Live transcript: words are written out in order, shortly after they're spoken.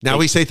Now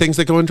we say things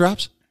that go in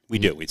drops? We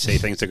do. We'd say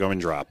things that go in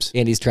drops.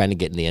 And he's trying to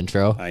get in the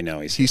intro. I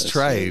know. He's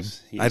trying.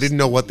 I didn't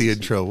know what the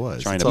intro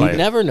was. You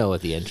never know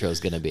what the intro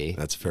is going to be.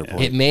 That's a fair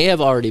point. It may have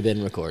already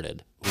been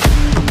recorded.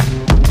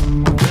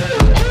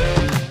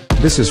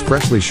 This is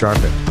Freshly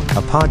Sharpened,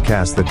 a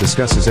podcast that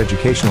discusses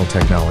educational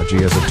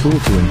technology as a tool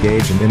to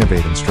engage and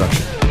innovate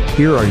instruction.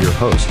 Here are your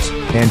hosts,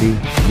 Andy,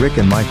 Rick,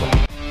 and Michael.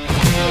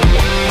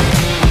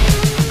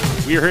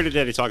 We are here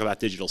today to talk about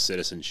digital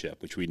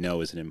citizenship, which we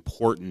know is an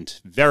important,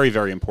 very,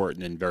 very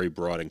important and very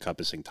broad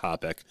encompassing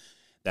topic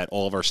that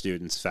all of our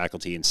students,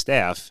 faculty, and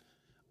staff,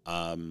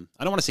 I don't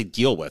want to say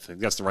deal with. I think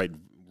that's the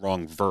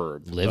wrong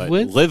verb.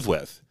 Live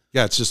with?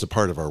 Yeah, it's just a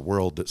part of our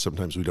world that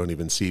sometimes we don't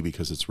even see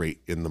because it's right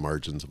in the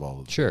margins of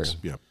all of Sure. things.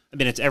 Yeah. I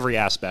mean, it's every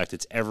aspect.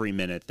 It's every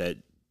minute that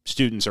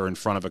students are in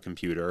front of a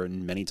computer,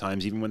 and many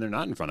times even when they're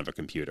not in front of a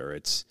computer,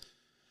 it's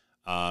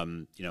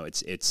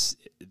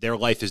their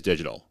life is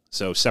digital.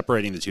 So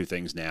separating the two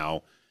things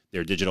now,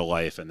 their digital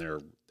life and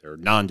their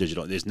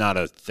non-digital, is not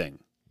a thing.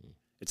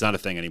 It's not a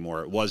thing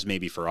anymore. It was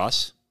maybe for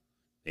us,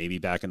 maybe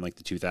back in like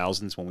the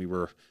 2000s when we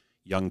were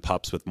young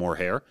pups with more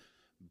hair,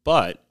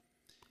 but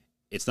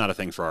it's not a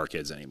thing for our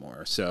kids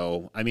anymore.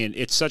 So, I mean,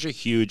 it's such a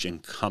huge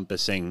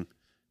encompassing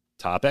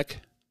topic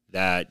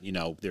that,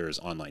 there's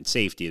online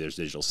safety, there's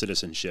digital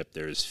citizenship,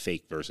 there's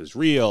fake versus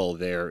real,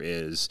 there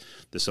is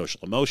the social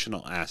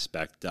emotional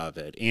aspect of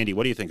it. Andy,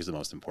 what do you think is the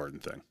most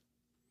important thing?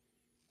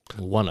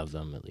 One of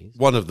them, at least.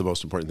 One of the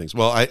most important things.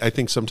 Well, I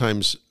think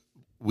sometimes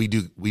we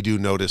do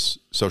notice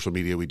social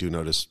media, we do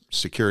notice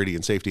security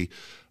and safety,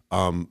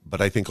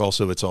 but I think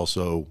also it's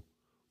also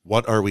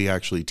what are we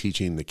actually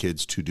teaching the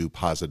kids to do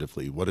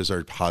positively? What is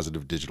our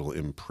positive digital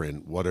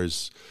imprint? What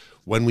is,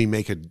 when we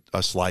make a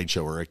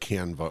slideshow or a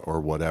Canva or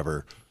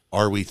whatever,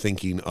 are we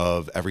thinking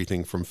of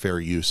everything from fair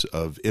use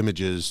of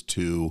images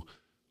to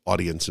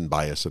audience and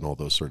bias and all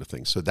those sort of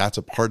things? So that's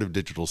a part of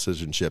digital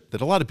citizenship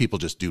that a lot of people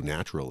just do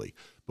naturally,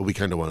 but we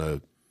kind of want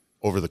to,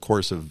 over the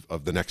course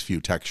of the next few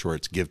tech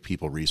shorts, give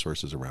people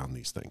resources around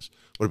these things.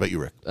 What about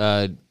you, Rick?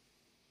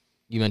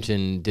 You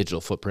mentioned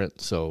digital footprint,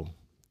 so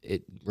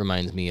it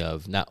reminds me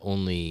of not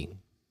only,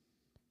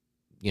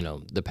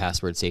 the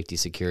password safety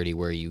security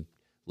where you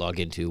log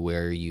into,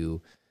 where your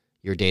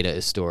data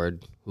is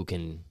stored, who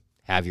can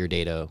have your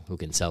data, who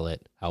can sell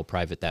it, how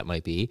private that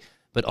might be,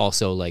 but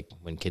also like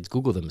when kids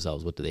Google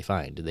themselves, what do they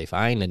find? Do they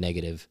find a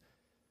negative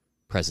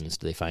presence?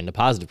 Do they find a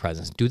positive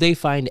presence? Do they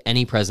find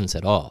any presence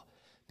at all?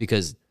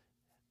 Because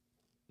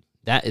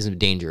that is a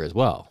danger as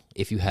well.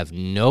 If you have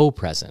no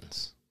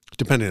presence.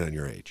 Depending on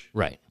your age.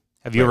 Right.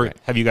 Have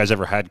you guys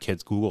ever had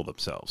kids Google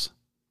themselves?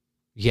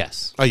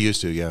 Yes. I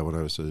used to, yeah, when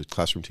I was a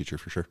classroom teacher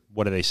for sure.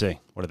 What do they say?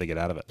 What do they get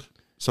out of it?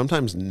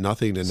 Sometimes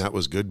nothing, and that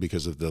was good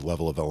because of the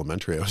level of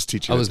elementary I was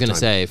teaching. I was going to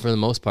say, for the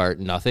most part,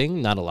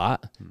 nothing, not a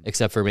lot,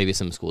 except for maybe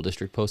some school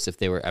district posts if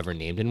they were ever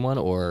named in one,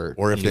 or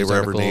if they were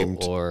ever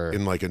named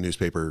in like a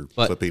newspaper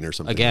clipping or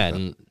something.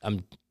 Again, like I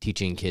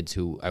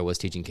was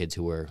teaching kids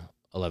who were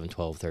 11,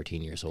 12,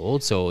 13 years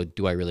old. So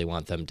do I really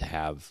want them to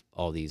have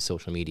all these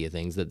social media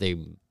things that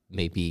they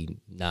may be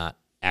not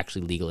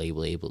actually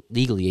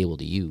legally able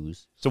to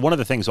use? So one of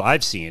the things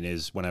I've seen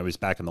is when I was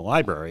back in the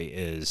library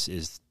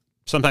is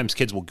sometimes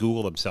kids will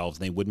Google themselves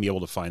and they wouldn't be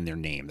able to find their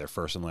name, their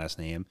first and last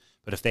name.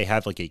 But if they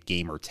have like a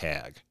gamer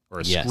tag or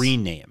a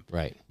screen name,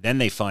 right, then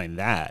they find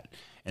that.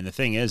 And the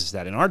thing is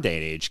that in our day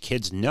and age,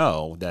 kids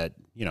know that,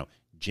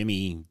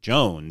 Jimmy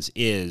Jones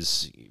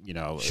is,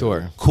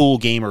 sure, Cool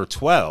Gamer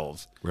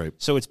 12. Right.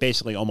 So it's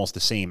basically almost the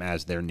same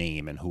as their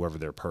name and whoever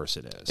their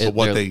person is. But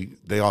what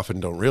they often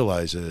don't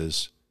realize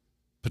is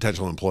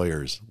potential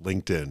employers,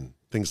 LinkedIn,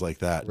 things like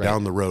that, right,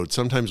 down the road.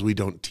 Sometimes we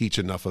don't teach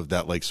enough of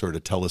that like sort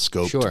of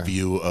telescoped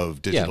view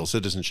of digital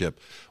citizenship.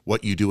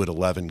 What you do at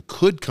 11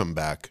 could come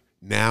back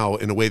now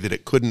in a way that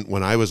it couldn't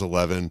when I was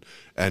 11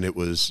 and it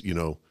was,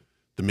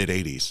 the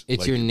mid-'80s.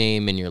 It's your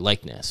name and your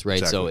likeness, right?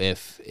 Exactly.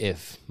 So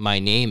if my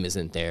name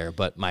isn't there,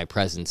 but my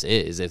presence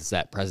is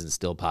that presence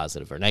still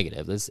positive or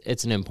negative?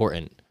 It's an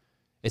important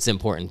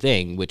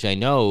thing, which I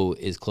know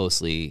is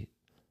closely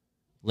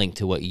linked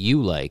to what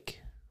you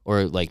like,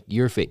 or like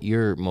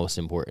your most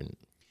important.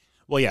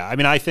 Well, yeah. I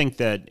mean, I think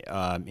that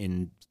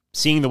in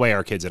seeing the way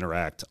our kids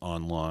interact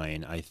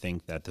online, I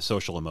think that the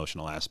social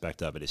emotional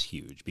aspect of it is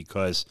huge,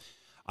 because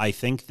I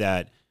think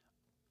that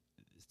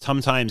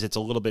sometimes it's a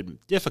little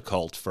bit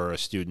difficult for a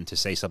student to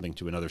say something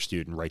to another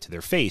student right to their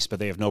face, but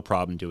they have no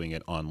problem doing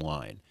it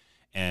online.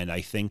 And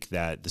I think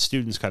that the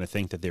students kind of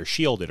think that they're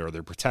shielded or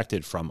they're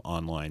protected from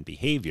online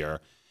behavior,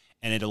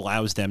 and it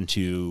allows them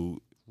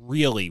to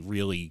really,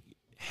 really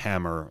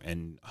hammer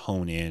and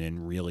hone in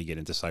and really get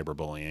into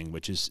cyberbullying,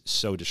 which is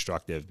so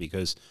destructive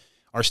because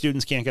our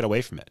students can't get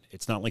away from it.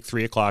 It's not like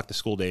 3 o'clock, the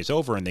school day is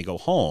over and they go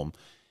home.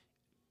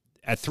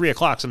 At 3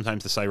 o'clock,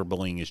 sometimes the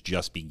cyberbullying is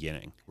just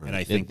beginning. Right. And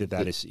I think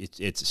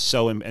it's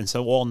so, and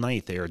so all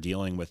night they are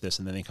dealing with this,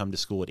 and then they come to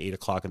school at 8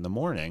 o'clock in the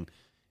morning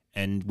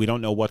and we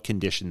don't know what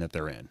condition that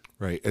they're in.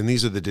 Right. And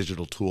these are the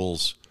digital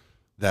tools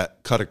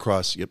that cut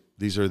across,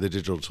 these are the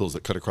digital tools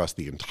that cut across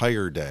the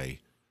entire day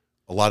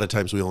a lot of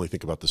times we only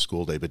think about the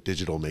school day, but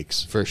digital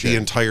makes For sure. the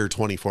entire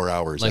 24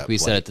 hours. Like at we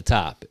play. said at the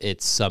top,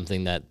 it's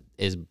something that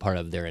is part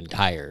of their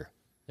entire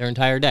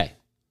day.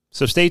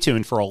 So stay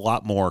tuned for a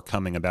lot more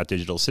coming about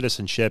digital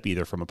citizenship,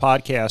 either from a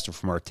podcast or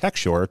from our tech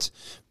shorts.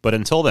 But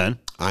until then,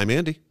 I'm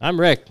Andy. I'm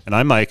Rick. and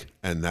I'm Mike.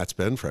 And that's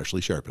been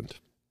Freshly Sharpened.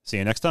 See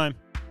you next time.